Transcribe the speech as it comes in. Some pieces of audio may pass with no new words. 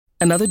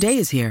Another day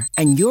is here,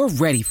 and you're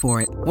ready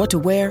for it. What to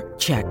wear?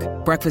 Check.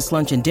 Breakfast,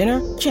 lunch, and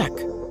dinner? Check.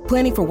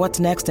 Planning for what's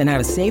next and how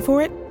to save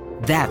for it?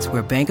 That's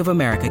where Bank of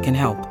America can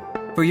help.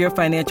 For your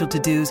financial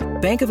to-dos,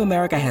 Bank of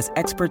America has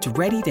experts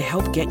ready to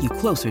help get you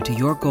closer to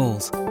your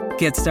goals.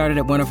 Get started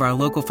at one of our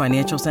local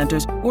financial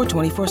centers or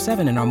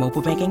 24/7 in our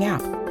mobile banking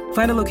app.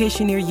 Find a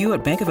location near you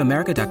at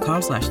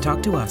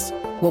bankofamerica.com/talktous.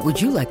 What would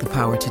you like the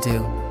power to do?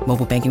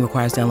 Mobile banking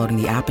requires downloading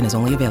the app and is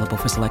only available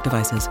for select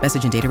devices.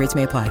 Message and data rates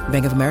may apply.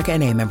 Bank of America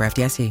N.A., member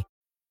FDIC.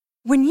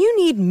 When you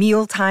need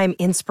mealtime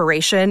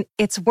inspiration,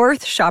 it's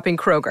worth shopping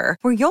Kroger,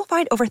 where you'll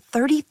find over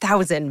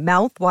 30,000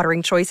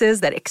 mouth-watering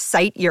choices that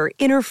excite your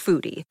inner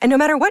foodie. And no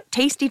matter what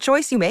tasty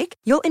choice you make,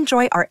 you'll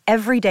enjoy our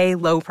everyday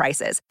low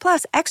prices,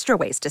 plus extra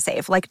ways to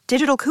save, like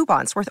digital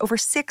coupons worth over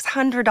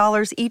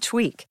 $600 each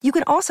week. You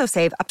can also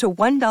save up to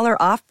 $1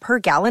 off per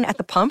gallon at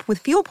the pump with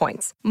fuel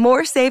points.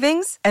 More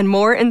savings and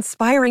more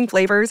inspiring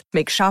flavors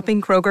make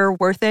shopping Kroger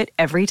worth it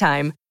every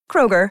time.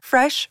 Kroger,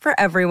 fresh for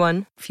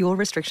everyone. Fuel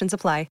restrictions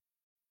apply.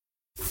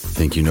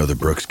 Think you know the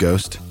Brooks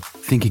Ghost?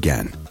 Think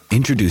again.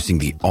 Introducing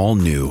the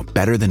all-new,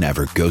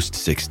 better-than-ever Ghost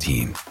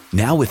 16.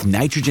 Now with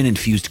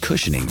nitrogen-infused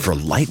cushioning for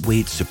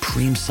lightweight,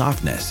 supreme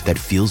softness that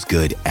feels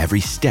good every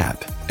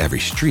step, every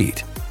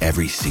street,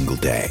 every single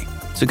day.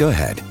 So go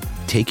ahead,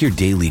 take your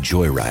daily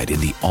joyride in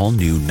the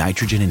all-new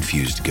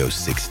nitrogen-infused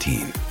Ghost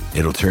 16.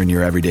 It'll turn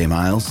your everyday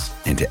miles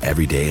into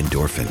everyday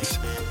endorphins.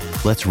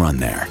 Let's run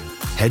there.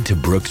 Head to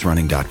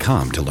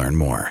brooksrunning.com to learn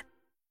more.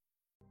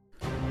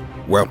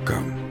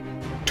 Welcome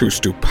to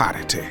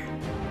Stupidity,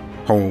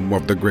 home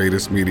of the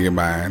greatest media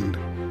mind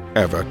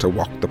ever to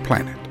walk the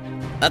planet.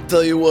 I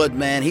tell you what,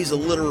 man, he's a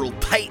literal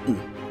titan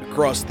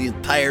across the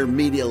entire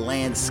media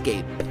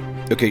landscape.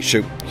 Okay,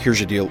 so here's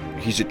the deal.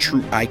 He's a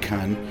true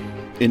icon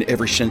in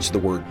every sense of the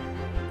word.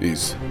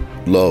 He's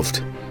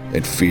loved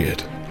and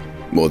feared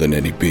more than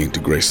any being to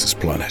grace this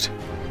planet.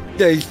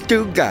 There's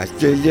two guys.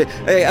 There's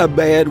a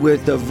man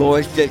with a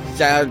voice that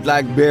sounds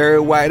like Barry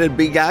White and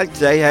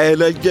Beyonce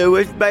had a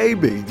Jewish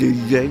baby.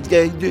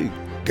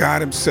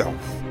 God himself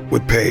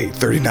would pay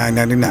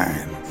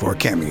 $39.99 for a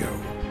cameo.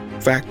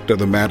 Fact of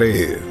the matter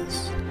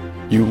is,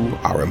 you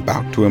are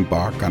about to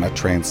embark on a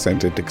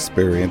transcendent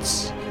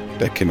experience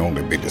that can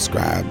only be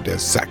described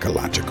as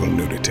psychological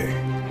nudity.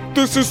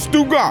 This is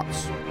Stu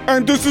Goss,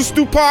 and this is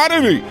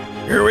Stupidity.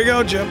 Here we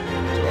go, Jim.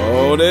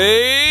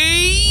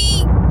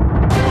 Tony!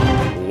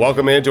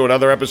 Welcome into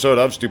another episode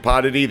of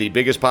Stupidity, the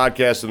biggest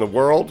podcast in the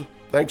world.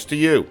 Thanks to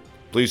you.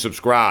 Please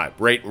subscribe,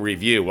 rate and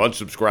review,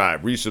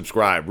 unsubscribe,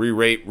 resubscribe,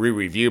 re-rate,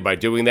 re-review. By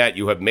doing that,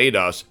 you have made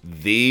us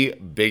the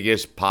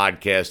biggest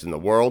podcast in the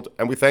world,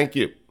 and we thank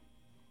you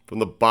from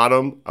the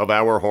bottom of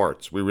our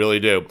hearts. We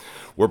really do.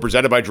 We're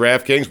presented by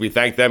DraftKings. We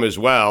thank them as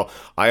well.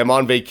 I am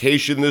on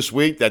vacation this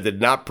week. That did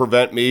not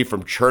prevent me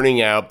from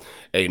churning out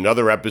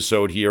another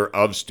episode here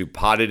of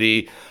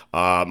Stupidity.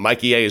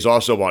 Mikey A is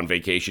also on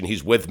vacation.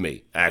 He's with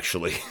me,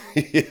 actually.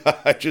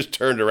 I just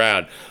turned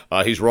around.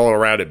 He's rolling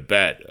around in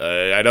bed.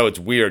 I know it's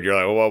weird. You're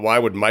like, well, why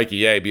would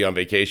Mikey A be on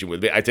vacation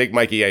with me? I take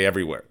Mikey A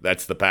everywhere.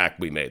 That's the pact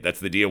we made.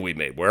 That's the deal we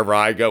made. Wherever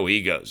I go,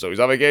 he goes. So he's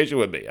on vacation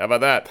with me. How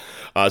about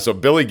that? So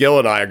Billy Gill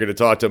and I are going to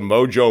talk to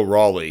Mojo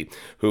Rawley,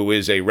 who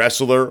is a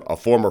wrestler, a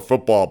former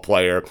football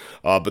player.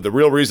 But the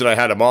real reason I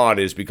had him on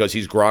is because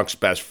he's Gronk's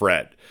best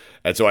friend.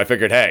 And so I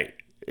figured, hey,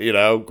 you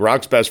know,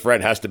 Gronk's best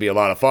friend has to be a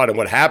lot of fun. And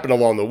what happened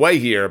along the way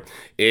here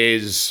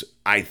is,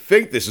 I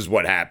think this is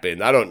what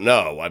happened. I don't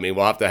know. I mean,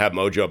 we'll have to have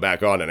Mojo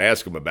back on and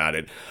ask him about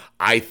it.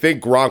 I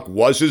think Gronk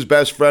was his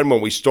best friend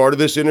when we started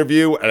this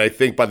interview. And I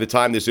think by the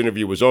time this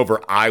interview was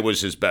over, I was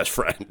his best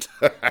friend.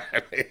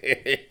 I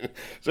mean,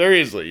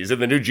 seriously, he's in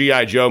the new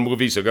G.I. Joe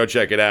movie, so go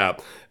check it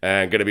out.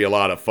 And going to be a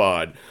lot of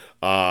fun.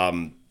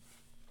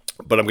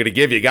 But I'm going to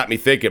give you, got me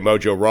thinking,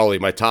 Mojo Rawley,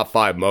 my top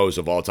 5 Mo's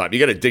of all time. You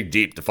got to dig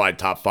deep to find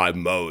top 5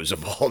 Mo's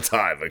of all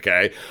time,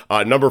 okay?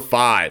 Number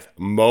 5,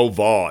 Mo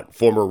Vaughn,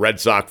 former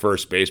Red Sox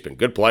first baseman.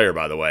 Good player,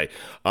 by the way.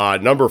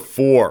 Number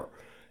 4,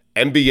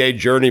 NBA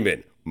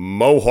journeyman,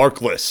 Mo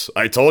Harkless.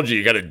 I told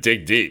you got to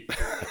dig deep.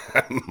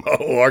 Mo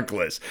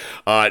Harkless.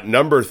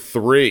 Number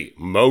 3,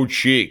 Mo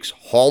Cheeks,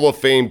 Hall of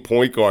Fame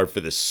point guard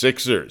for the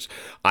Sixers.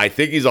 I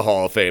think he's a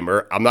Hall of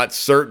Famer. I'm not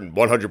certain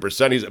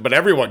 100%, but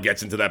everyone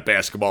gets into that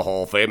basketball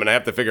Hall of Fame, and I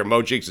have to figure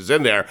Mo Cheeks is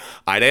in there.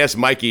 I'd ask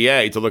Mikey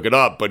A to look it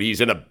up, but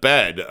he's in a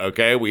bed,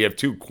 okay? We have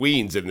 2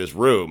 queens in this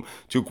room,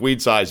 2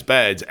 queen-size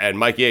beds, and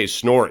Mikey A is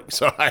snoring,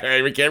 so I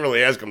can't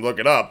really ask him to look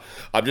it up.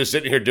 I'm just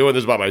sitting here doing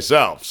this by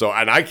myself,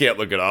 and I can't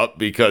look it up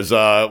because,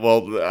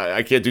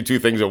 I can't do 2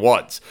 things at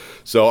once.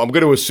 So I'm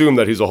going to assume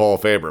that he's a Hall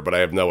of Famer, but I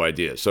have no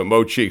idea. So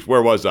Mo Cheeks,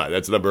 where was I?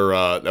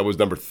 That was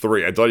number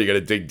 3. I told you got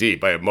to dig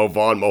deep. I have Mo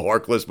Vaughn, Mo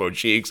Harkless, Mo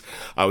Cheeks.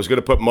 I was going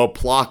to put Mo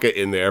Plaka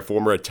in there,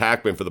 former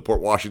attackman for the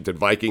Port Washington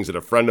Vikings and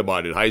a friend of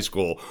mine in high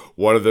school.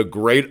 One of the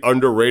great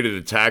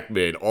underrated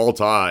attackmen all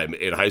time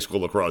in high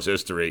school lacrosse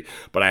history.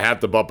 But I have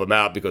to bump him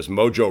out because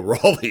Mojo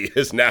Rawley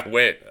is now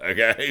in.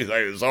 Okay, he's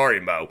like, sorry,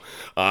 Mo.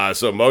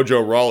 So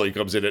Mojo Rawley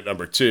comes in at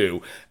number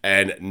 2,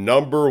 and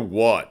number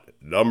one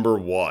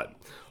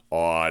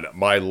on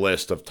my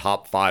list of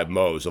top 5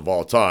 Mo's of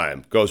all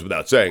time, goes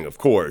without saying, of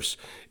course,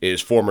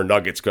 is former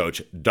Nuggets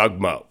coach Doug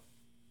Moe.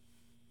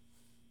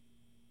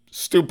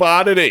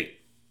 Stupidity.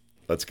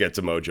 Let's get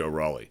to Mojo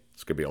Rawley.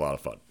 It's going to be a lot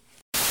of fun.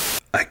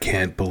 I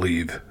can't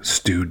believe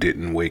Stu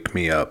didn't wake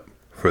me up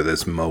for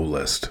this Mo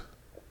list.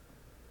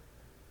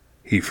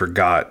 He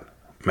forgot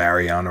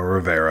Mariano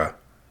Rivera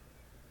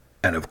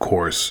and, of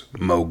course,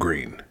 Mo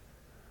Green.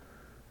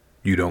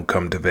 You don't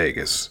come to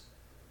Vegas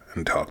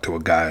and talk to a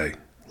guy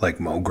like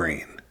Mo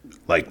Green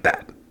like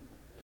that.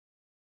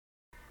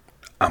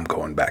 I'm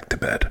going back to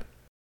bed.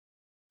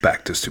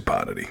 Back to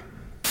stupidity.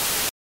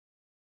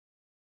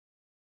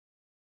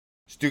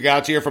 Stu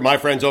Gouts here from my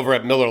friends over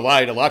at Miller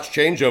Lite. A lot's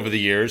changed over the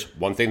years.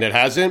 One thing that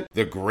hasn't,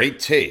 the great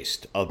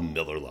taste of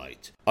Miller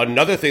Lite.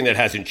 Another thing that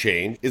hasn't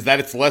changed is that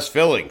it's less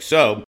filling.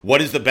 So,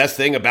 what is the best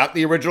thing about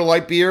the original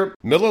light beer?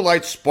 Miller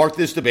Lite sparked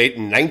this debate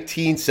in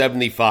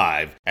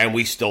 1975, and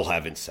we still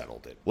haven't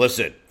settled it.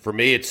 Listen, for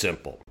me, it's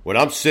simple. When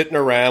I'm sitting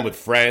around with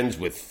friends,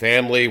 with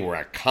family, we're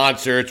at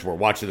concerts, we're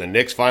watching the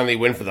Knicks finally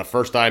win for the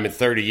first time in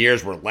 30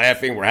 years, we're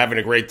laughing, we're having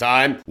a great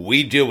time,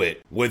 we do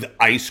it with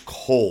ice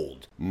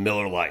cold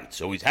Miller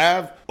Lites. Always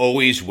have,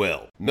 always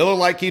will. Miller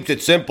Lite keeps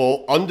it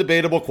simple,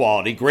 undebatable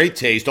quality, great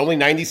taste, only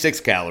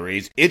 96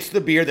 calories. It's the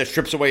beer that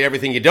strips away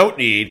everything you don't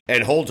need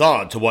and holds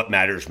on to what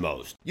matters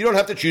most. You don't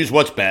have to choose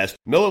what's best.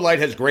 Miller Lite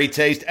has great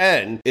taste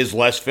and is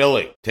less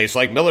filling. Tastes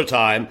like Miller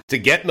time. To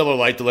get Miller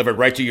Lite delivered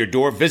right to your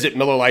door, visit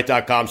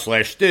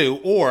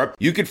MillerLite.com/stew, or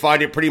you can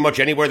find it pretty much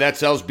anywhere that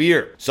sells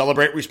beer.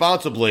 Celebrate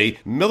responsibly.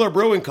 Miller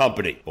Brewing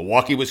Company,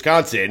 Milwaukee,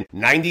 Wisconsin.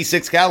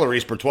 96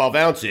 calories per 12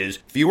 ounces.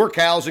 Fewer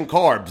calories and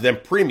carbs than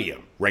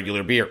premium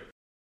regular beer.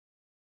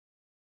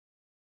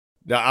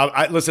 Now,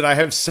 listen, I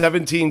have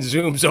 17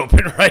 Zooms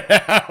open right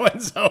now,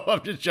 and so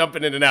I'm just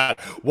jumping in and out.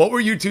 What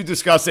were you two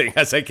discussing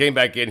as I came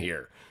back in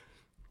here?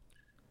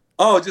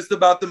 Oh, just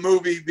about the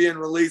movie being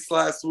released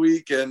last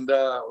week, and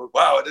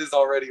wow, it is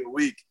already a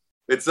week.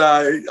 It's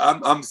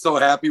I'm so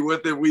happy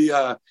with it. We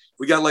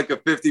got like a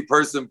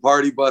 50-person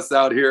party bus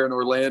out here in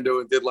Orlando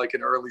and did like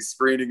an early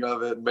screening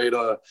of it and made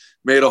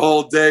a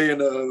whole day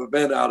and an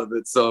event out of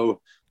it. So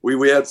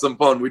we had some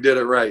fun. We did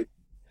it right.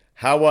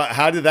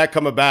 How did that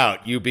come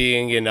about, you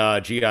being in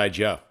G.I.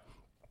 Joe?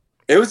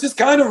 It was just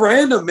kind of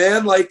random,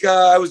 man. Like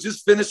I was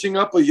just finishing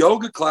up a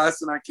yoga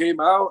class and I came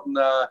out and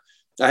I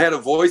had a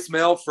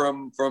voicemail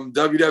from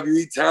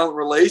WWE Talent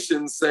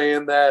Relations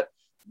saying that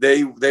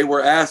they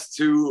were asked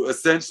to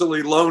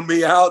essentially loan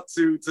me out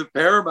to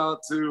Paramount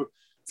to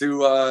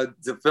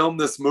film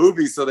this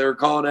movie. So they were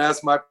calling to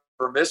ask my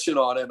permission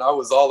on it. And I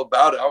was all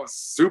about it. I was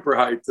super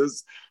hyped.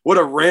 What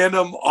a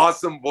random,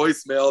 awesome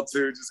voicemail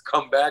to just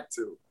come back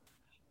to.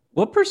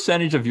 What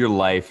percentage of your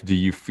life do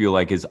you feel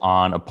like is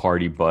on a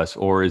party bus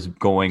or is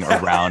going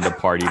around a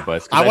party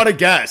bus? I want to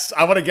guess.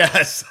 You want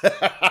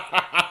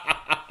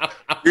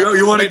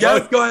to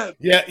guess? Go ahead.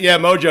 Yeah,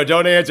 Mojo,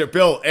 don't answer.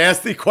 Bill,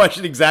 ask the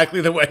question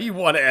exactly the way you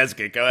want to ask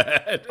it. Go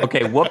ahead.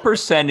 Okay, what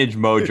percentage,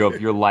 Mojo,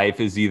 of your life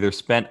is either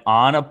spent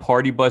on a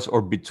party bus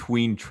or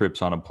between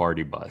trips on a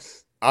party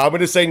bus? I'm going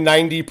to say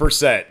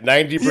 90%.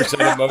 90%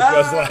 of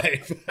Mojo's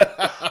life.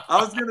 I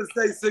was going to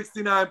say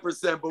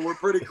 69%, but we're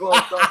pretty close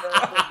on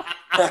that.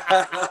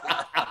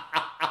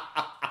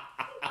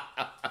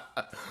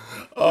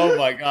 Oh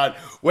my God!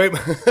 Wait,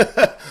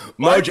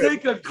 why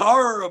take a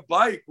car or a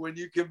bike when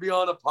you can be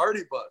on a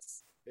party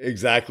bus?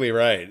 Exactly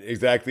right.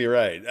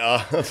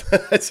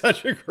 That's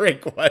such a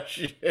great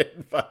question,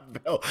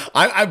 Bill.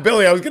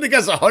 Billy, I was going to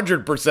guess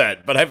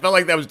 100%, but I felt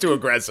like that was too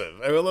aggressive.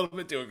 I'm a little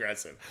bit too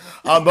aggressive.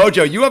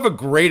 Mojo, you have a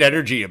great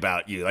energy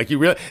about you. Like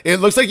it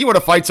looks like you want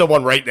to fight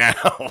someone right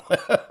now.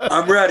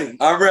 I'm ready.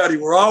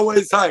 We're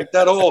always hyped.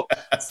 That whole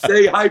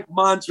stay hype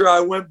mantra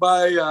I went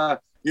by,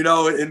 in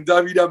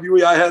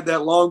WWE, I had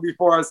that long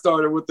before I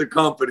started with the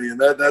company, and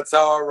that's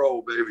how I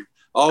roll, baby.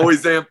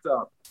 Always amped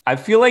up. I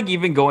feel like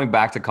even going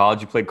back to college,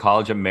 you played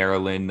college at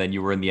Maryland, then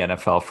you were in the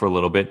NFL for a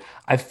little bit.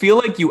 I feel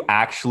like you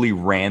actually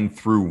ran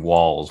through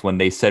walls. When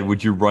they said,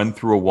 would you run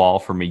through a wall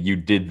for me? You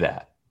did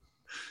that.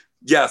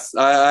 Yes,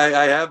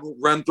 I have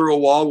run through a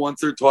wall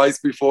once or twice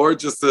before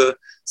just to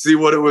see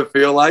what it would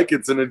feel like.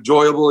 It's an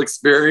enjoyable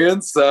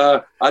experience.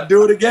 I'd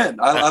do it again.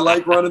 I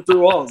like running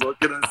through walls. What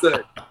can I say?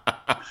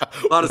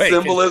 A lot of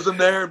symbolism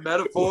there and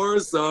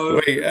metaphors.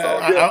 So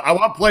I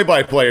want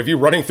play-by-play. If you're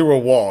running through a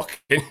wall,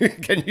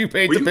 can you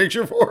paint the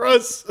picture for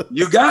us?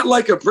 You got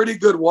like a pretty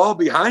good wall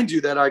behind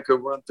you that I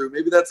could run through.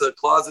 Maybe that's a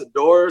closet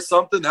door or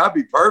something. That'd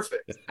be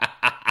perfect.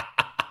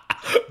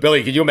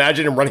 Billy, can you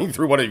imagine him running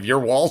through one of your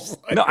walls?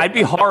 No, I'd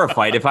be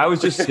horrified if I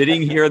was just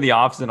sitting here in the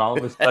office and all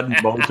of a sudden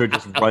Mojo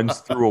just runs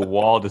through a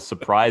wall to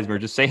surprise me or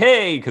just say,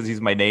 hey, because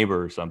he's my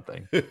neighbor or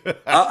something.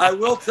 I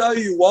will tell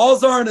you,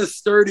 walls aren't as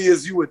sturdy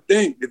as you would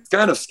think. It's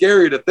kind of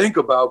scary to think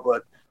about,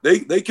 but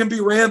they can be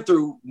ran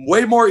through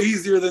way more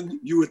easier than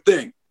you would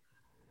think.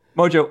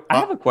 Mojo, I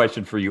have a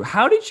question for you.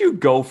 How did you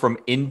go from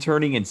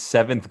interning in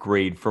 7th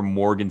grade for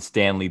Morgan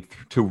Stanley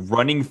to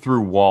running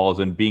through walls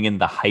and being in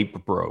the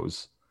Hype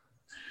Bros?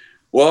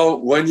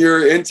 Well, when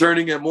you're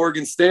interning at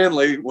Morgan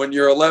Stanley, when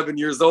you're 11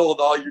 years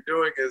old, all you're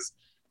doing is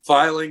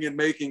filing and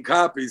making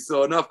copies.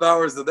 So enough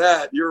hours of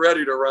that, you're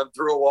ready to run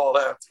through a wall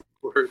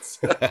afterwards.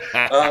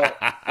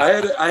 I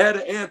had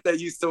an aunt that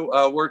used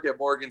to work at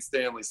Morgan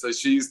Stanley. So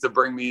she used to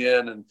bring me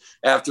in and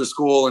after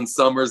school and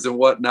summers and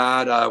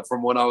whatnot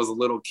from when I was a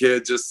little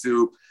kid, just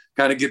to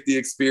kind of get the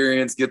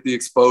experience, get the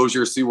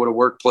exposure, see what a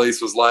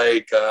workplace was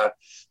like,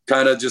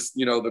 kind of just,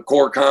 the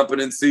core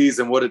competencies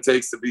and what it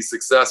takes to be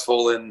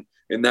successful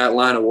in that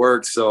line of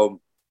work. So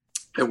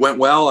it went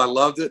well. I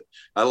loved it.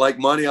 I like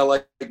money. I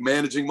like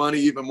managing money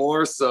even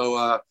more.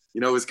 So,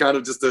 it was kind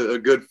of just a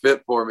good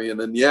fit for me. And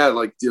then,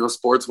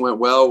 sports went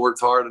well, worked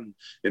hard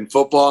in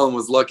football and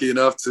was lucky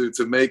enough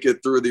to make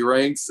it through the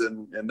ranks.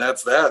 And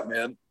that's that,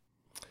 man.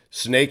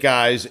 Snake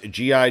Eyes,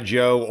 G.I.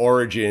 Joe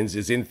Origins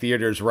is in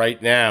theaters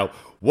right now.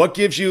 What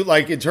gives you,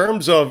 in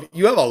terms of,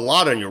 you have a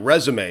lot on your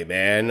resume,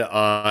 man.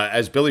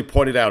 As Billy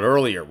pointed out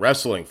earlier,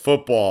 wrestling,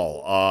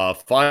 football,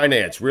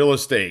 finance, real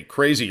estate,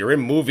 crazy. You're in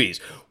movies.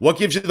 What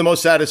gives you the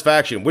most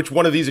satisfaction? Which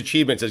one of these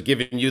achievements has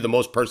given you the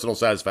most personal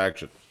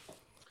satisfaction?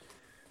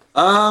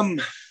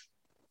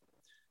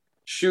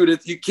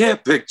 Shoot, you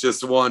can't pick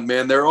just one,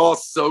 man. They're all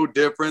so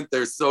different.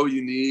 They're so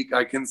unique.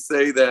 I can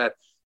say that,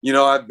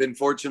 I've been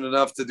fortunate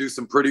enough to do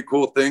some pretty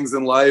cool things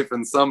in life.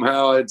 And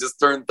somehow I just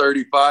turned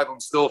 35. I'm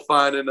still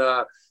finding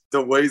the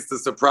ways to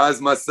surprise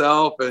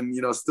myself and,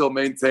 still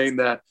maintain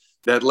that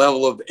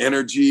level of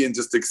energy and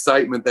just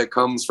excitement that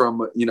comes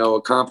from,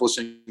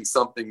 accomplishing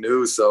something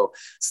new. So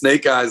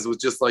Snake Eyes was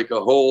just like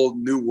a whole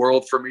new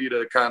world for me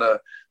to kind of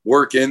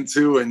work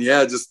into. And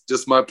yeah,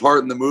 just my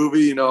part in the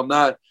movie. I'm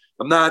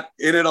not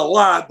in it a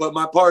lot, but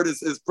my part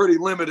is pretty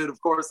limited. Of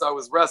course, I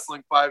was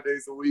wrestling 5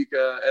 days a week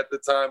at the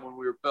time when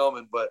we were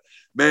filming. But,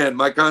 man,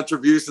 my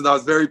contribution, I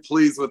was very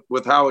pleased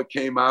with how it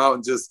came out.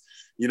 And just,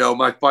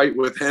 my fight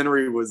with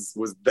Henry was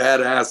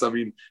badass. I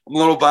mean, I'm a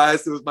little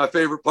biased. It was my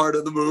favorite part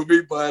of the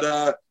movie.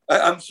 But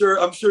I'm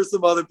sure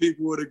some other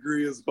people would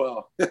agree as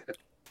well.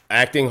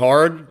 Acting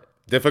hard?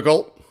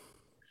 Difficult?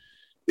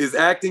 Is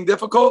acting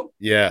difficult?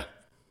 Yeah.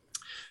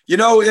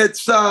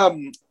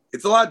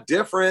 It's a lot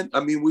different.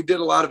 I mean, we did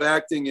a lot of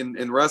acting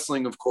in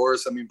wrestling, of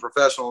course. I mean,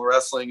 professional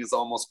wrestling is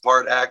almost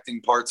part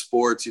acting, part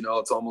sports.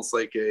 It's almost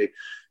like a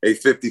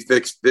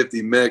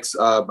 50-50 mix.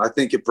 I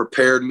think it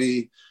prepared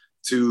me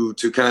to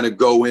kind of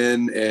go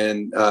in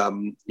and,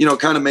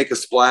 kind of make a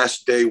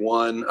splash day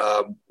one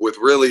with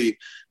really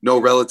no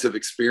relative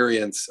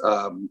experience.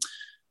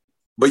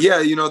 But yeah,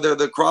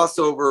 the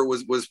crossover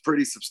was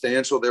pretty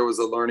substantial. There was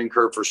a learning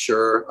curve for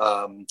sure.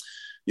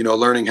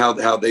 Learning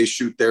how they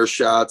shoot their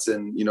shots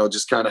and,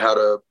 just kind of how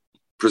to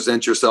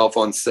present yourself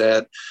on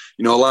set.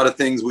 A lot of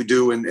things we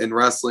do in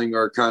wrestling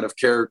are kind of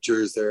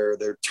characters.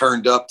 They're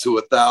turned up to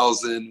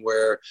 1,000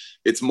 where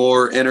it's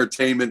more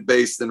entertainment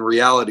based than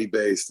reality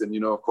based. And,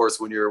 of course,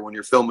 when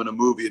you're filming a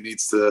movie, you need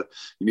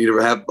to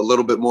have a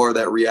little bit more of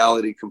that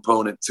reality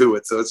component to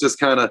it. So it's just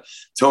kind of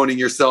toning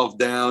yourself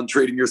down,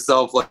 treating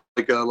yourself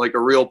like a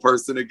real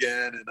person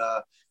again. And,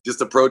 just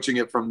approaching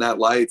it from that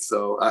light.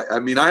 So, I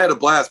mean, I had a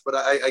blast, but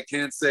I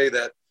can't say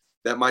that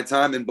my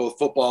time in both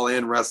football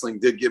and wrestling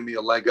did give me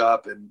a leg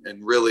up and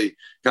really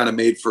kind of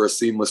made for a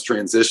seamless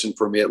transition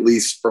for me, at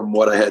least from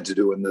what I had to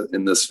do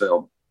in this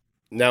film.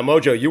 Now,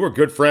 Mojo, you were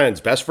good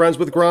friends, best friends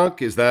with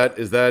Gronk. Is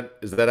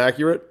that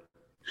accurate?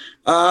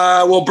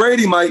 Well,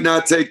 Brady might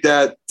not take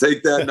that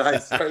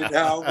nice right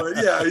now, but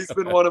yeah, he's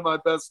been one of my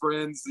best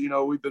friends.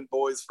 We've been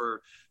boys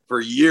for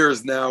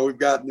years now. We've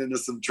gotten into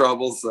some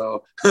trouble,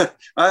 so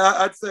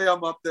I'd say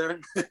I'm up there.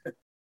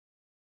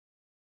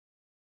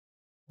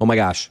 Oh my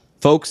gosh,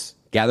 folks,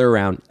 gather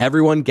around.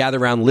 Everyone gather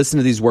around. Listen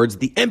to these words.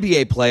 The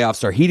NBA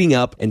playoffs are heating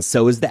up, and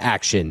so is the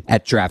action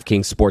at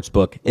DraftKings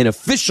Sportsbook, an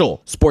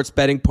official sports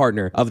betting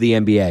partner of the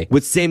NBA.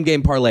 With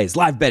same-game parlays,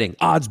 live betting,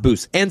 odds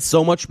boosts, and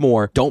so much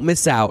more, don't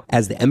miss out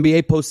as the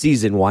NBA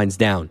postseason winds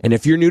down. And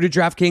if you're new to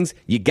DraftKings,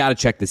 you got to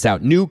check this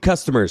out. New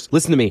customers,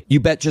 listen to me. You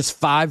bet just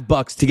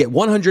 $5 to get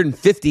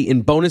 $150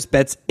 in bonus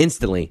bets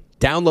instantly.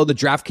 Download the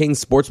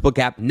DraftKings Sportsbook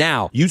app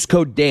now. Use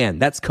code DAN.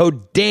 That's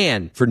code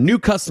DAN for new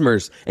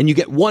customers, and you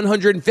get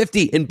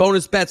 $150 in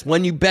bonus bets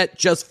when you bet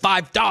just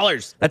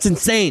 $5. That's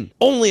insane.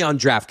 Only on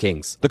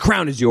DraftKings. The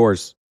crown is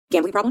yours.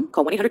 Gambling problem?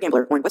 Call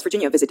 1-800-GAMBLER. Or in West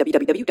Virginia, visit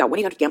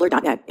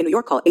www.1800gambler.net. In New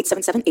York, call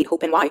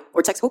 877-8-HOPE-NY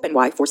or text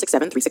HOPE-NY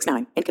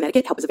 467-369. In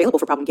Connecticut, help is available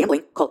for problem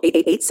gambling. Call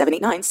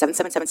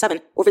 888-789-7777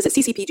 or visit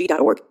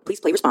ccpg.org. Please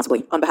play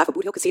responsibly. On behalf of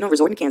Boot Hill Casino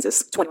Resort in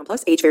Kansas. 21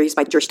 plus. Age varies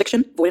by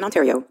jurisdiction. Void in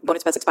Ontario.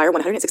 Bonus bets expire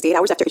 168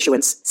 hours after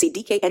issuance. See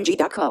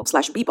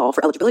dkng.co/bball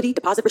for eligibility,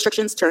 deposit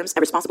restrictions, terms,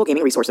 and responsible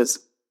gaming resources.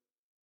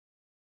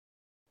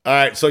 All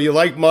right, so you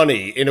like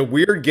money. In a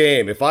weird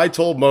game, if I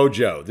told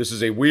Mojo, this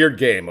is a weird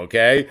game,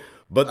 okay?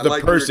 But the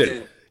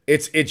person,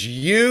 it's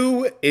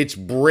you, it's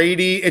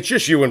Brady. It's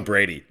just you and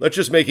Brady. Let's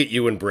just make it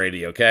you and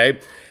Brady, okay?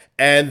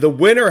 And the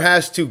winner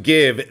has to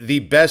give the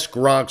best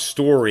Gronk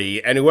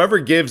story, and whoever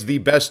gives the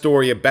best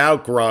story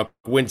about Gronk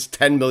wins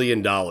 $10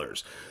 million.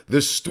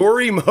 The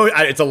story,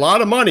 it's a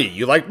lot of money.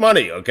 You like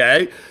money,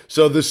 okay?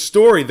 So the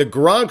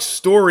Gronk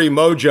story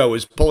Mojo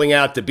is pulling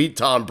out to beat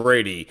Tom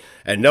Brady,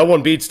 and no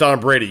one beats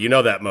Tom Brady. You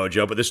know that,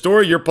 Mojo. But the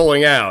story you're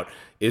pulling out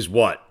is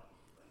what?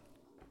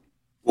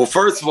 Well,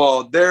 first of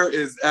all, there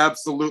is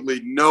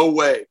absolutely no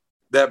way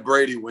that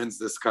Brady wins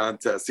this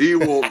contest. He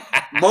will.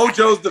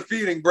 Mojo's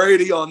defeating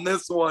Brady on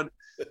this one.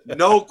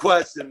 No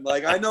question.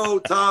 Like, I know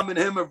Tom and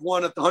him have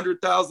won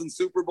 100,000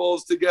 Super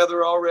Bowls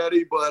together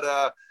already,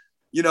 but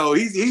you know,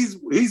 he's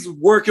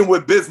working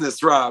with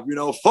business Rob, you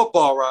know,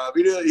 football Rob.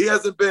 He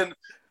hasn't been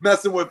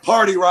messing with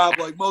party Rob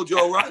like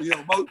Mojo Rob, you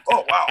know,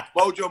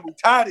 Mojo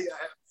Mutati, I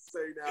have to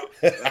say now.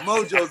 That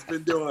Mojo's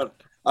been doing.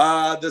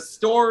 The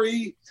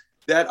story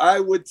that I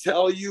would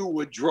tell you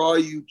would draw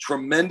you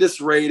tremendous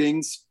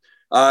ratings.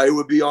 It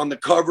would be on the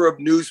cover of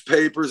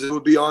newspapers. It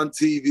would be on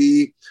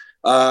TV.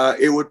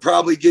 It would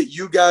probably get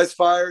you guys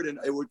fired, and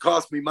it would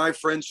cost me my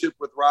friendship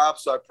with Rob,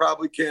 so I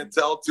probably can't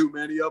tell too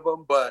many of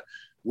them, but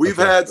we've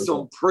had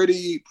some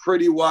pretty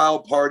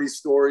wild party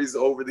stories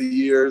over the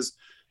years.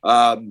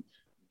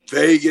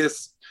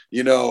 Vegas,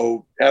 you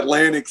know,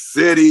 Atlantic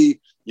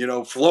City, you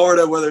know,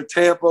 Florida, whether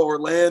Tampa,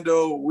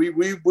 Orlando, we've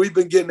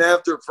been getting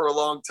after it for a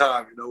long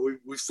time. You know,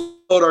 we've slowed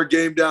our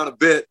game down a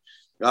bit.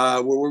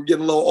 We're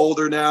getting a little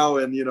older now,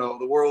 and you know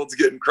the world's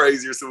getting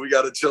crazier, so we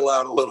got to chill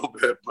out a little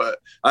bit. But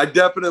I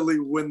definitely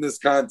win this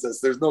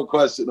contest. There's no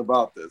question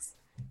about this.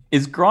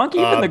 Is Gronk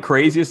even the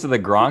craziest of the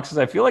Gronks? Because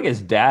I feel like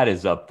his dad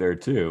is up there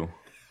too.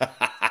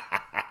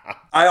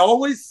 I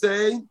always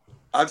say,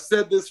 I've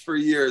said this for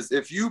years,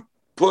 if you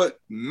put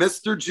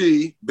Mr.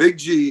 G, Big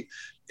G,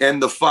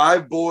 and the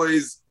 5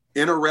 boys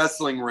in a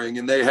wrestling ring,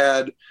 and they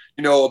had,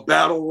 you know, a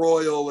battle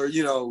royal, or,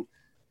 you know,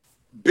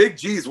 Big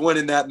G's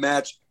winning that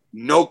match.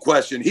 No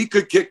question. He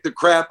could kick the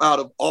crap out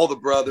of all the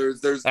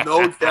brothers. There's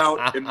no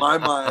doubt in my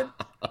mind.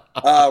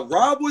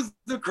 Rob was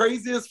the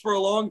craziest for a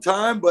long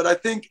time, but I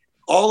think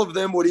all of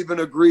them would even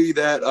agree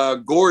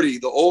that Gordy,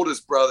 the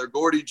oldest brother,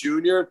 Gordy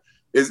Jr.,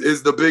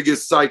 is the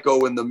biggest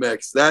psycho in the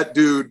mix. That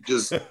dude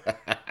just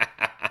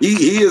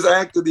he has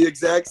acted the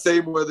exact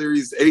same whether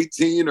he's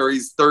 18 or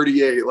he's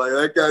 38. Like,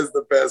 that guy's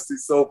the best.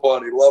 He's so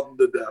funny. Love him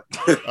to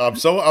death. I'm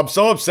so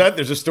upset.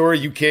 There's a story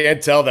you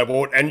can't tell that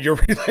won't end your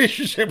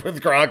relationship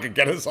with Gronk and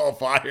get us all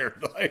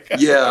fired. Like,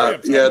 yeah.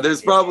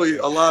 There's probably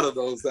a lot of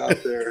those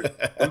out there.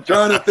 I'm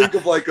trying to think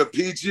of like a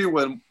PG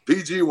one,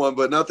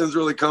 but nothing's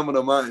really coming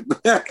to mind.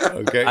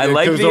 Okay, I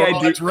like the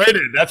idea. It's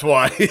rated. That's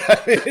why.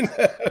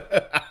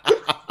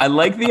 I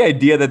like the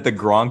idea that the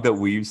Gronk that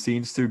we've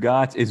seen,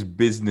 Stugotz, is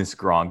business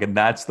Gronk, and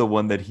that's the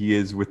one that he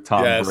is with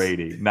Tom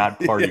Brady,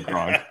 not party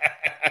Gronk.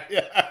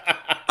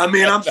 I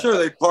mean, I'm sure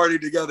they party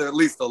together at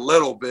least a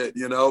little bit,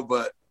 you know,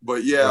 but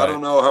yeah, right. I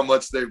don't know how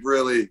much they've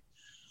really,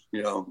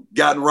 you know,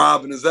 gotten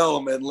Rob in his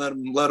element and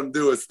let him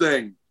do his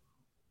thing.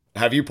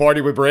 Have you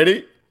partied with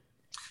Brady?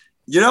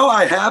 You know,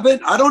 I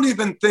haven't. I don't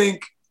even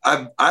think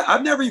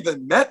I've never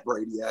even met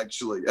Brady,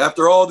 actually,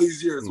 after all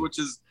these years,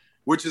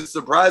 which is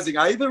surprising.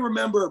 I even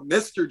remember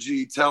Mr.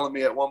 G telling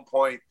me at one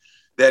point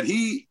that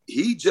he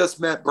just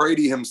met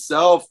Brady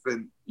himself,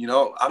 and, you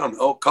know, I don't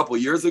know, a couple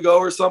of years ago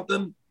or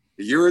something,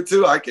 a year or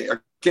two. I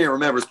can't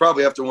remember. It's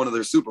probably after one of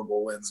their Super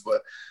Bowl wins,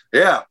 but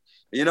yeah,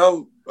 you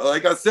know,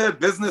 like I said,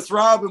 business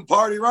Rob and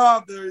party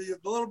Rob, they're a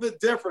little bit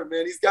different,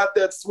 man. He's got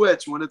that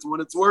switch when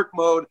it's work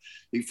mode.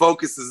 He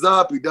focuses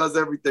up. He does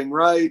everything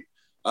right.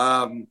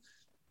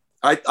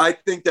 I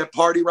think that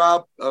party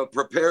Rob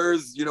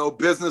prepares, you know,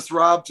 business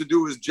Rob to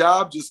do his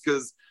job, just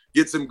because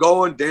gets him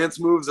going. Dance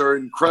moves are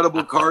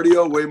incredible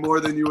cardio, way more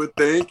than you would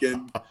think.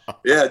 And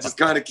yeah, just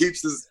kind of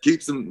keeps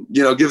him,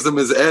 you know, gives him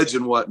his edge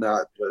and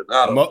whatnot. But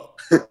I don't know.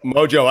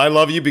 Mojo, I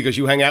love you because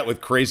you hang out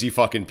with crazy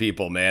fucking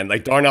people, man.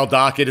 Like Darnell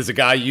Dockett is a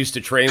guy you used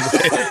to train with.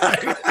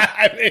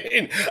 I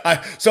mean,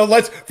 so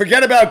let's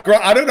forget about,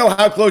 I don't know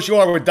how close you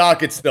are with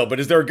Dockett still, but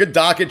is there a good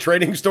Dockett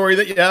training story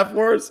that you have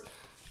for us?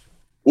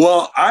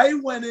 Well, I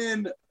went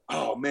in.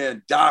 Oh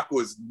man, Doc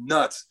was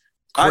nuts.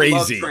 Crazy. I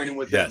love training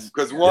with him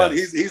because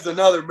he's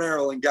another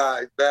Maryland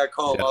guy back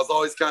home. I was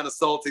always kind of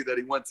salty that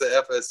he went to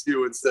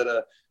FSU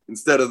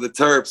instead of the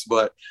Terps.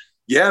 But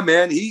yeah,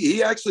 man,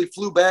 he actually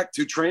flew back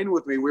to train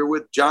with me. We were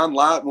with John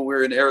Lott when we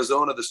were in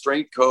Arizona, the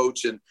strength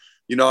coach, and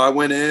you know, I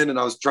went in and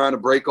I was trying to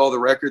break all the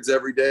records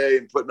every day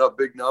and putting up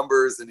big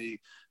numbers. And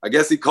I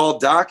guess he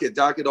called Dockett.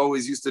 Dockett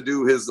always used to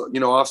do his, you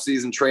know,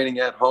 off-season training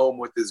at home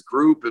with his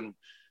group, and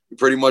he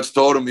pretty much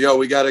told him, yo,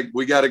 we got a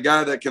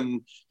guy that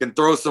can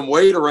throw some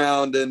weight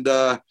around. And,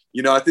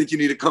 you know, I think you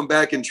need to come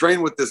back and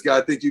train with this guy.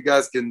 I think you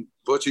guys can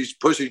push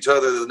each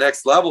other to the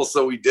next level.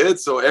 So we did.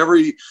 So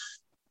every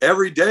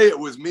day it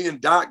was me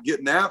and Doc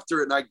getting after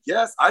it. And I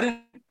guess I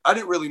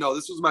didn't really know.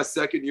 This was my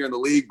second year in the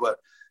league, but,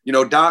 you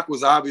know, Doc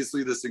was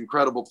obviously this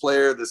incredible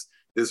player,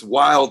 this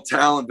wild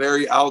talent,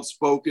 very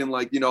outspoken,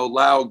 like, you know,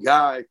 loud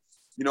guy.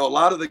 You know, a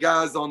lot of the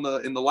guys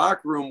in the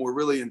locker room were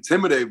really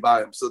intimidated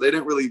by him, so they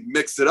didn't really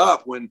mix it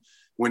up. When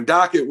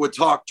Dockett would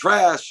talk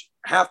trash,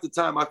 half the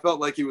time I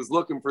felt like he was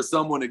looking for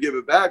someone to give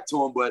it back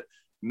to him, but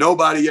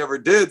nobody ever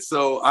did.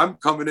 So I'm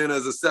coming in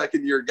as a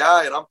second-year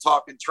guy, and I'm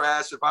talking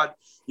trash. If I,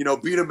 you know,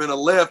 beat him in a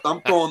lift, I'm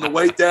throwing the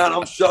weight down,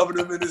 I'm shoving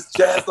him in his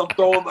chest, I'm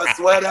throwing my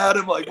sweat at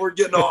him, like we're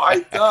getting all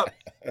hyped up.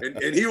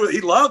 And he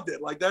loved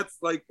it. Like, that's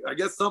like, I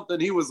guess something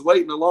he was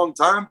waiting a long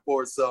time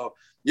for. So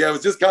yeah, it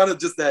was just kind of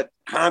just that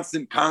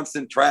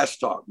constant trash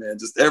talk, man.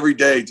 Just every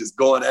day, just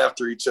going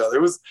after each other.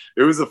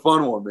 It was a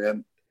fun one,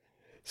 man.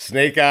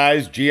 Snake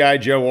Eyes, G.I.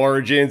 Joe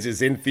Origins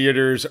is in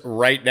theaters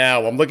right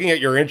now. I'm looking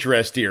at your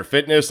interest here.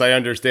 Fitness, I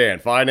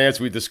understand. Finance,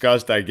 we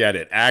discussed, I get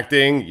it.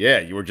 Acting, yeah,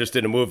 you were just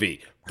in a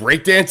movie.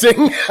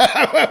 Breakdancing?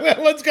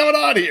 What's going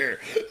on here?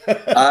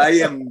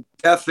 I am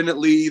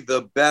definitely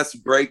the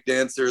best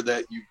breakdancer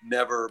that you've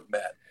never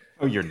met.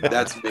 Oh, you're not.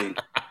 That's me.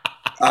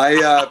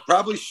 I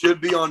probably should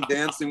be on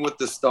Dancing with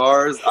the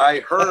Stars. I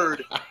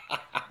heard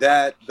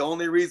that the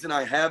only reason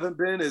I haven't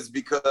been is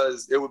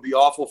because it would be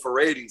awful for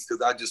ratings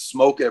because I just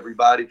smoke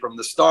everybody from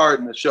the start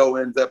and the show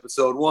ends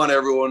episode 1.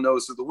 Everyone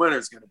knows who the winner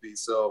is going to be.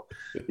 So,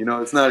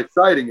 it's not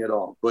exciting at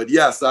all. But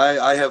yes,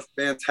 I have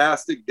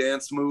fantastic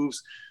dance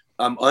moves.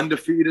 I'm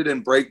undefeated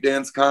in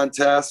breakdance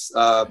contests.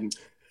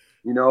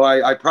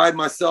 I pride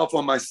myself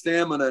on my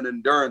stamina and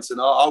endurance, and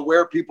I'll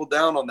wear people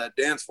down on that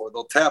dance floor.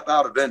 They'll tap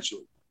out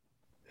eventually.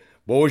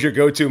 What was your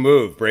go-to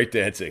move,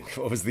 breakdancing?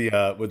 What was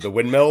with the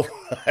windmill?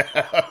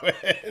 I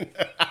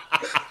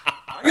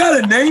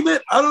gotta name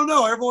it. I don't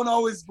know. Everyone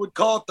always would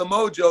call it the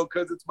mojo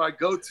because it's my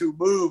go-to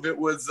move. It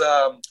was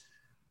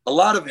a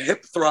lot of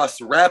hip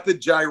thrusts,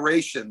 rapid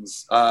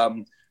gyrations.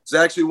 It's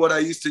actually what I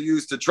used to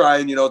use to try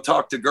and,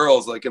 talk to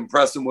girls, like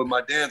impress them with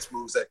my dance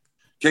moves that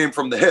came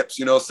from the hips,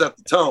 set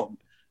the tone.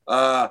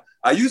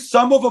 I used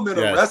some of them in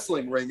a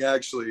wrestling ring,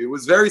 actually. It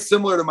was very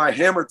similar to my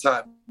hammer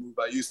time move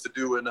I used to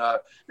do in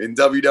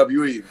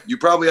WWE. You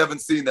probably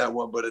haven't seen that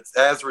one, but it's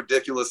as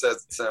ridiculous as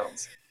it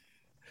sounds.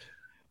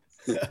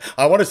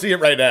 I want to see it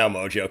right now,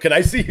 Mojo. Can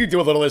I see you do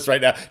a little of this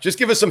right now? Just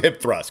give us some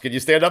hip thrusts. Can you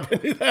stand up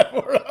and do that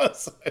for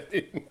us?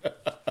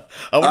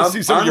 I want to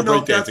see some of your breakdancing. I don't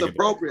know if that's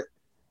appropriate.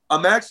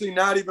 I'm actually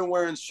not even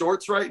wearing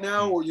shorts right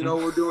now. Or,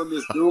 we're doing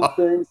this Zoom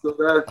thing. So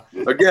that,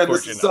 again,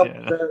 this is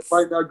something that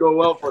might not go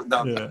well for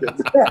no,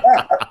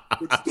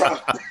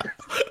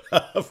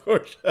 Of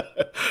course.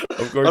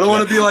 I don't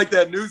want to be like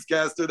that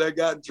newscaster that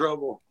got in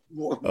trouble.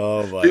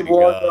 Oh, my People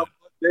God.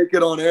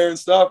 naked on air and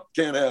stuff.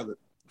 Can't have it.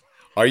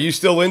 Are you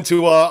still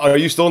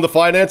into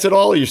finance at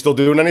all? Are you still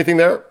doing anything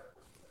there?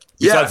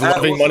 Besides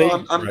loving money?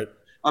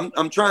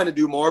 I'm trying to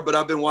do more, but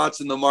I've been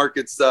watching the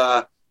markets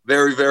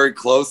very, very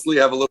closely.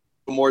 Have a little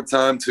more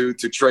time to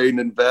trade and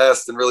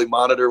invest and really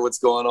monitor what's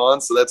going on.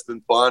 So that's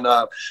been fun.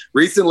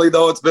 Recently,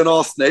 though, it's been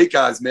all Snake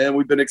Eyes, man.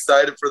 We've been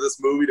excited for this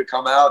movie to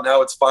come out.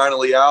 Now it's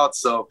finally out.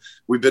 So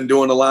we've been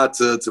doing a lot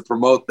to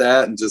promote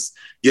that and just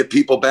get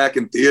people back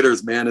in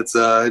theaters, man. It's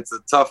a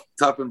tough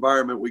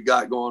environment we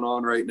got going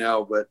on right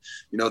now. But,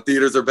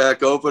 theaters are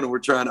back open and we're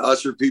trying to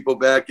usher people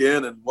back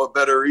in. And what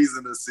better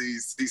reason to see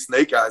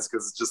Snake Eyes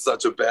because it's just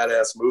such a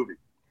badass movie.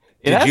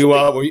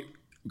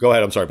 Go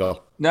ahead. I'm sorry,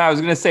 Bill. No, I was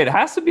going to say, it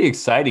has to be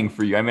exciting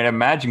for you. I mean,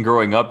 imagine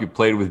growing up, you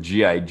played with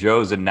G.I.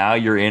 Joes, and now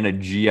you're in a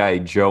G.I.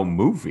 Joe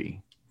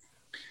movie.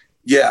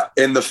 Yeah,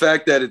 and the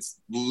fact that it's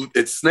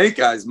Snake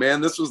Eyes,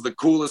 man, this was the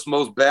coolest,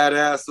 most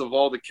badass of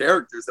all the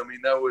characters. I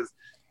mean, that was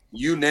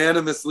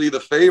unanimously the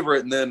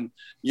favorite. And then,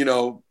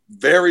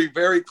 very,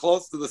 very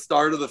close to the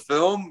start of the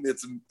film,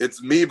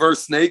 it's me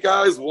versus Snake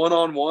Eyes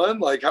one-on-one.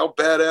 Like, how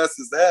badass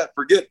is that?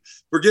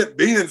 Forget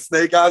being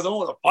Snake Eyes. I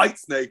want to fight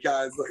Snake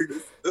Eyes.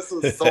 Like, this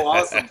was so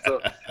awesome.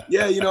 So,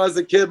 yeah, as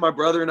a kid, my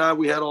brother and I,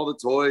 we had all the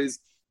toys,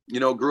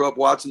 grew up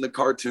watching the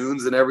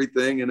cartoons and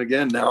everything. And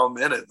again, now I'm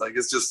in it. Like,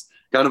 it's just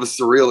kind of a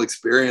surreal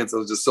experience. I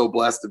was just so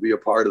blessed to be a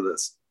part of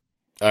this.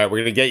 All right, we're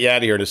going to get you out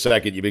of here in a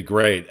second. You'd be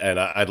great. And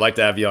I'd like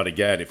to have you on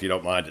again if you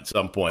don't mind at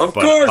some point. Of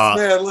course,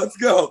 man. Let's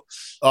go.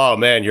 Oh,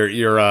 man,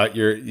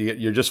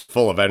 you're just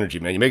full of energy,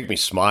 man. You make me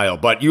smile.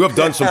 But you have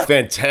done some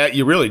fantastic –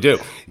 you really do.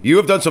 You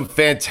have done some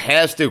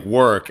fantastic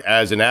work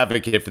as an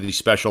advocate for the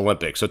Special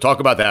Olympics. So talk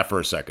about that for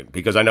a second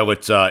because I know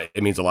it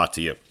means a lot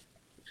to you.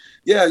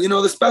 Yeah,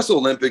 the Special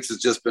Olympics has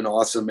just been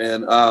awesome,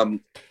 man.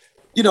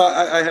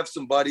 I have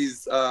some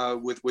buddies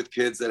with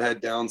kids that had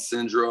Down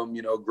syndrome,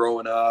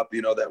 growing up,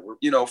 that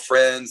were,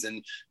 friends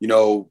and,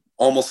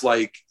 almost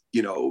like,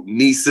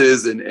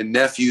 nieces and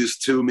nephews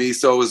to me.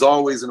 So it was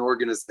always an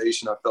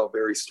organization I felt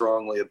very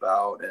strongly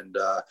about. And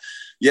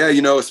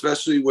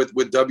especially with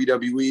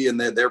WWE and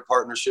their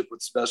partnership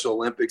with Special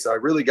Olympics, I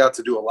really got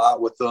to do a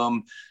lot with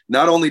them,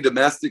 not only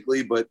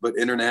domestically, but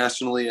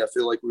internationally. I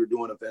feel like we were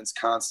doing events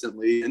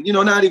constantly and,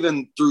 not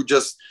even through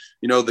just,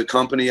 the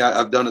company.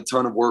 I've done a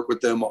ton of work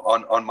with them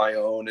on my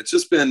own. It's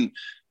just been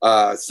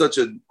such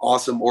an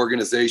awesome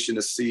organization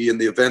to see, and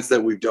the events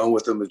that we've done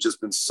with them have just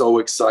been so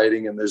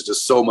exciting, and there's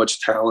just so much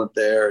talent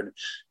there,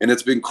 and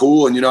it's been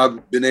cool. And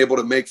I've been able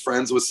to make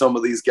friends with some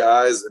of these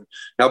guys. And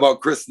how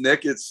about Chris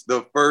Nickett's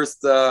the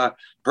first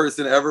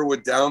person ever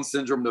with Down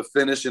syndrome to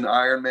finish an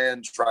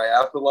Ironman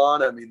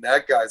triathlon? I mean,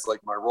 that guy's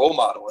like my role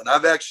model, and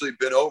I've actually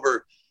been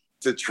over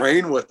to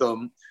train with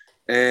him.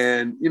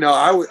 And,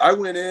 I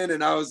went in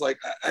and I was like,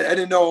 I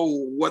didn't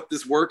know what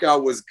this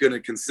workout was going to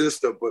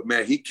consist of, but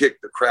man, he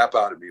kicked the crap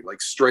out of me, like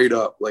straight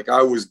up. Like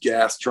I was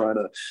gassed trying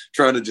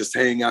to just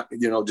hang out,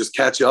 just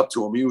catch up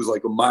to him. He was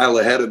like a mile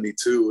ahead of me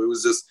too. It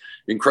was just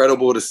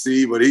incredible to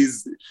see, but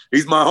he's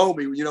my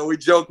homie. We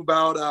joke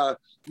about,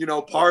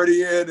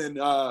 partying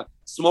and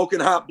Smoking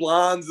Hot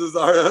Blondes is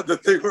the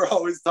thing we're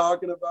always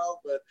talking about.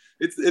 But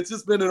it's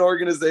just been an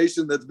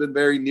organization that's been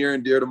very near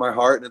and dear to my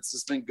heart. And it's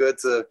just been good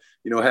to,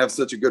 have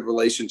such a good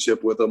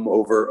relationship with them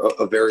over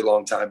a very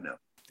long time now.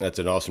 That's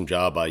an awesome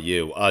job by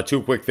you.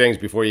 Two quick things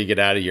before you get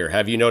out of here.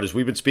 Have you noticed,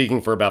 we've been speaking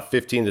for about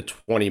 15 to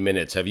 20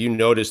 minutes. Have you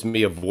noticed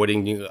me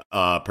avoiding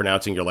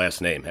pronouncing your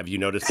last name? Have you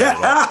noticed that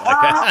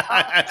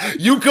at all?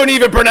 You couldn't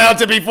even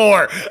pronounce it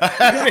before.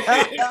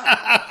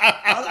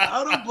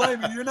 I don't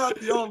blame you. You're not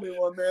the only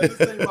one, man.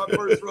 This ain't my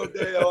first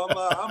rodeo.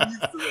 I'm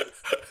used to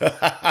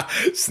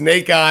this.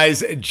 Snake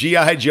Eyes,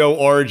 G.I. Joe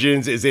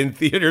Origins is in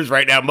theaters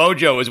right now.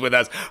 Mojo is with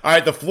us. All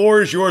right, the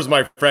floor is yours,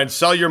 my friend.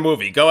 Sell your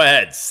movie. Go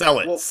ahead. Sell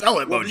it. Sell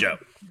it, Mojo.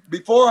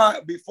 Before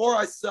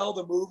I sell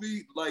the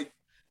movie,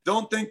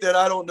 don't think that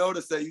I don't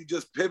notice that you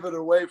just pivot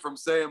away from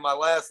saying my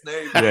last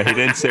name. Yeah, he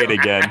didn't say it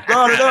again.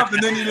 Brought it up,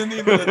 and then you didn't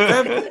even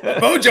attempt it.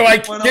 Mojo, I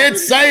can't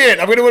say it.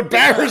 I'm going to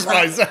embarrass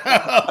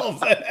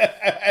myself.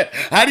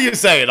 How do you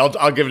say it?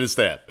 I'll give it a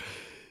stab.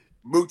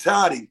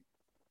 Muhtadi.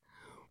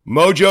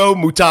 Mojo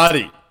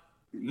Muhtadi.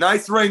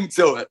 Nice ring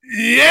to it.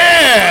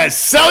 Yeah!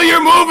 Sell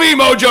your movie,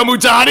 Mojo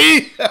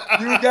Muhtadi.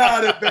 You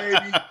got it,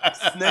 baby.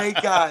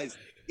 Snake Eyes.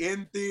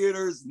 In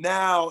theaters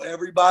now.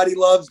 Everybody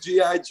loves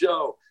G.I.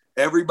 Joe.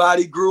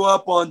 Everybody grew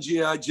up on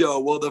G.I. Joe.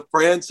 Well, the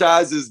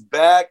franchise is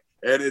back,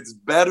 and it's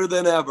better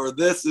than ever.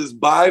 This is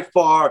by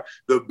far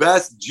the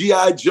best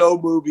G.I. Joe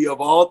movie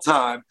of all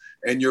time,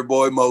 and your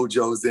boy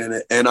Mojo's in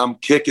it, and I'm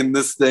kicking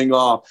this thing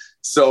off.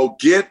 So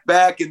get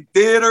back in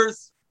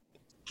theaters.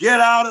 Get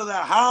out of the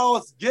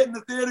house. Get in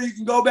the theater. You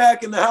can go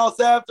back in the house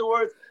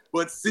afterwards,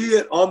 but see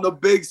it on the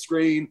big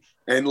screen.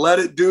 And let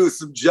it do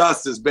some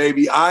justice,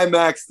 baby.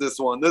 IMAX this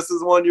one. This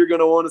is one you're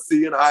going to want to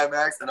see in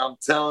IMAX. And I'm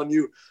telling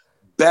you,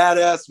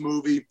 badass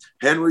movie.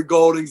 Henry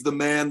Golding's the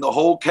man. The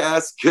whole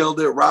cast killed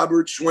it.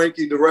 Robert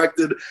Schwenke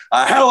directed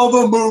a hell of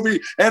a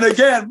movie. And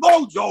again,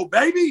 Mojo,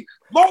 baby.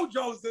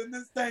 Mojo's in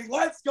this thing.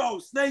 Let's go.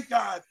 Snake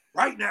Eyes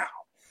right now.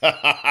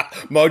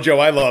 Mojo,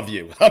 I love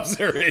you. I'm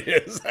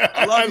serious.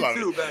 I love you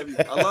too, baby.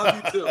 I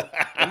love you too.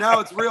 And now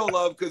it's real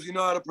love because you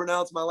know how to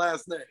pronounce my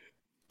last name.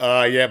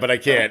 Yeah, but I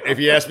can't. If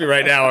you ask me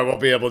right now, I won't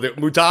be able to.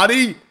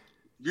 Muhtadi?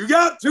 You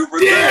got 2 for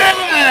 2.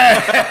 Yeah!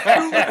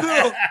 2 for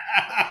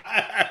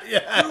 2.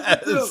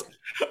 Yes.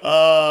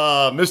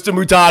 Mr.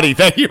 Muhtadi,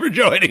 thank you for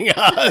joining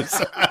us.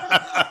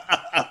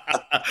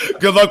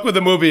 Good luck with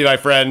the movie, my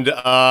friend.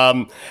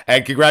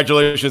 And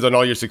congratulations on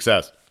all your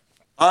success.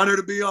 Honor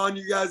to be on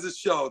you guys'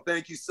 show.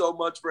 Thank you so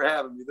much for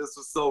having me. This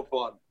was so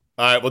fun.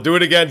 All right, we'll do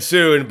it again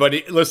soon. But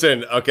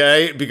listen,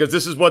 okay, because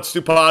this is what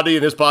Stupidity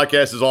and this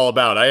podcast is all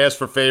about. I ask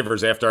for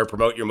favors after I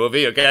promote your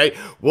movie, okay?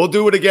 We'll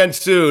do it again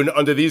soon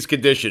under these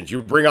conditions.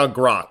 You bring on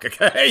Gronk,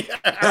 okay?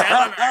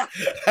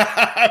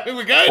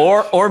 We good?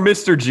 Or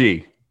Mr.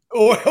 G.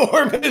 Or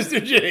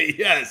Mr. G,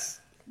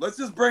 yes. Let's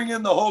just bring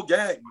in the whole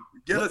gang.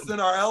 Get us in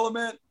our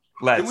element.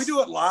 Can we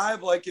do it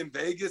live, like in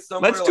Vegas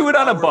somewhere? Let's do it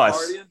on a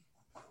bus. Partying?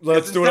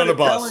 Let's do it on a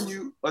bus. Telling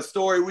you a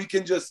story, we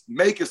can just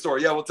make a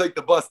story. Yeah, we'll take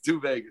the bus to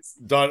Vegas.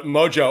 Done.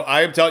 Mojo,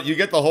 I am telling you,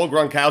 get the whole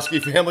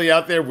Gronkowski family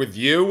out there with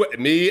you,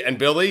 me, and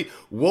Billy.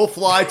 We'll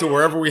fly to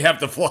wherever we have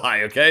to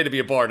fly, okay, to be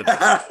a part of this.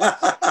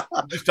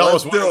 Just tell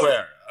us what and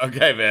where.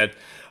 Okay, man.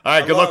 All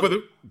right. Good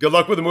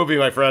luck with the movie,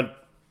 my friend.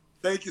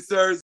 Thank you,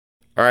 sir.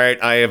 All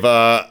right, I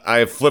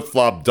have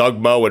flip-flopped Doug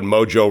Moe and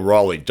Mojo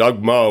Rawley.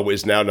 Doug Moe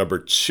is now number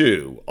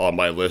 2 on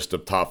my list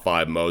of top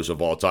 5 Moes of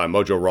all time.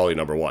 Mojo Rawley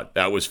number 1.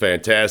 That was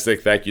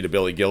fantastic. Thank you to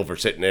Billy Gill for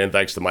sitting in.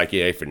 Thanks to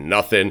Mikey A for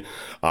nothing.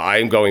 I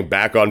am going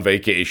back on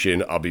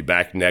vacation. I'll be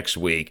back next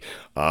week.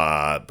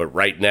 But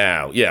right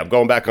now, I'm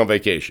going back on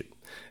vacation.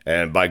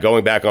 And by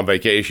going back on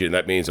vacation,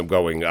 that means I'm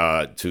going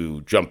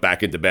to jump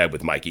back into bed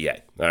with Mikey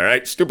A. All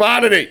right,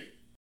 Stupidity.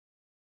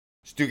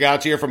 Stu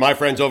Gouts here from my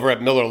friends over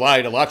at Miller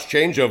Lite. A lot's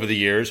changed over the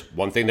years.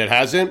 One thing that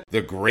hasn't,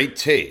 the great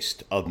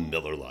taste of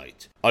Miller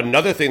Lite.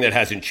 Another thing that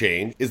hasn't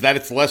changed is that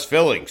it's less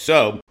filling.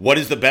 So, what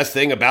is the best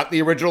thing about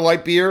the original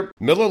light beer?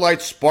 Miller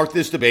Lite sparked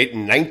this debate in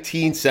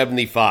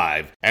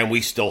 1975, and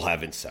we still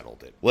haven't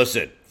settled it.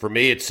 Listen, for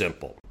me, it's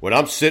simple. When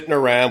I'm sitting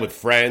around with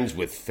friends,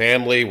 with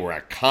family, we're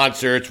at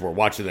concerts, we're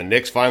watching the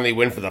Knicks finally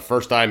win for the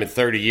first time in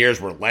 30 years,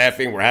 we're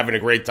laughing, we're having a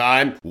great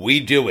time, we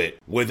do it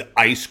with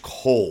ice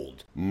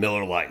cold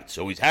Miller Lites.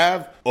 Always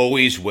have,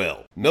 always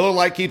will. Miller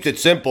Lite keeps it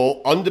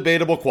simple,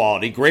 undebatable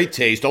quality, great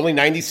taste, only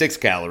 96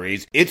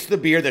 calories. It's the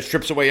beer that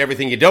strips away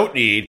everything you don't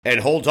need and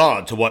holds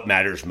on to what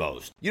matters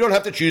most. You don't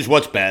have to choose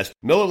what's best.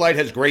 Miller Lite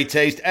has great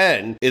taste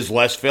and is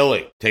less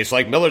filling. Tastes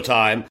like Miller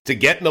time. To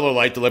get Miller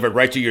Lite delivered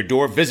right to your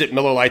door, visit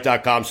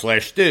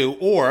MillerLite.com/stew,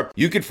 or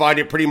you can find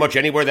it pretty much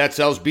anywhere that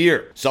sells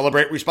beer.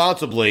 Celebrate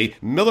responsibly.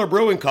 Miller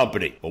Brewing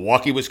Company,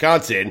 Milwaukee,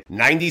 Wisconsin.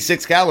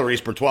 96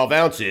 calories per 12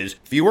 ounces.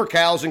 Fewer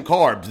calories and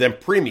carbs than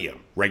premium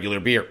regular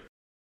beer.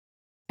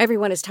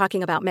 Everyone is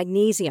talking about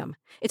magnesium.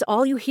 It's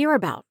all you hear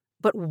about.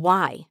 But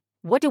why?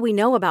 What do we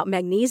know about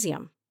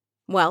magnesium?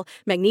 Well,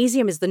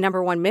 magnesium is the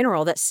number 1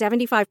 mineral that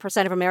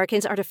 75% of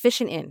Americans are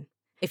deficient in.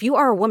 If you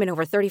are a woman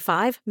over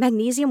 35,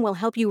 magnesium will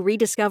help you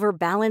rediscover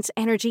balance,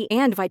 energy,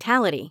 and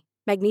vitality.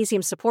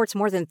 Magnesium supports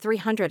more than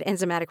 300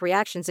 enzymatic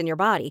reactions in your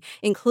body,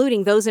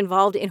 including those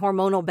involved in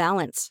hormonal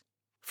balance.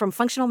 From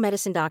functional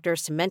medicine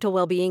doctors to mental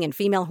well-being and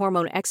female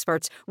hormone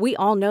experts, we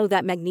all know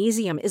that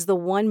magnesium is the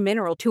one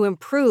mineral to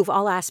improve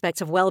all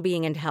aspects of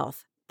well-being and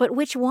health. But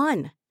which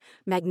one?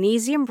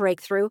 Magnesium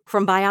Breakthrough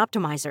from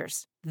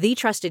Bioptimizers, the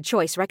trusted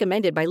choice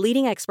recommended by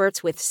leading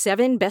experts with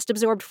 7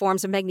 best-absorbed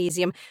forms of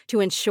magnesium to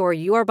ensure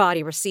your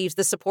body receives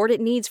the support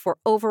it needs for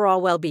overall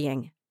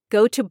well-being.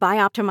 Go to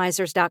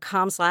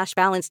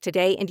bioptimizers.com/balance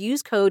today and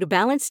use code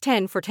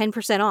BALANCE10 for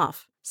 10%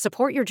 off.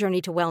 Support your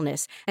journey to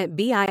wellness at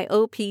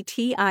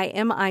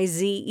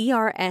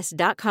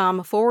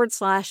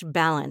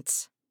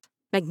bioptimizers.com/balance.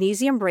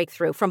 Magnesium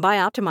Breakthrough from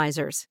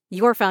Bioptimizers,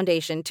 your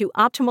foundation to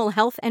optimal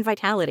health and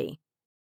vitality.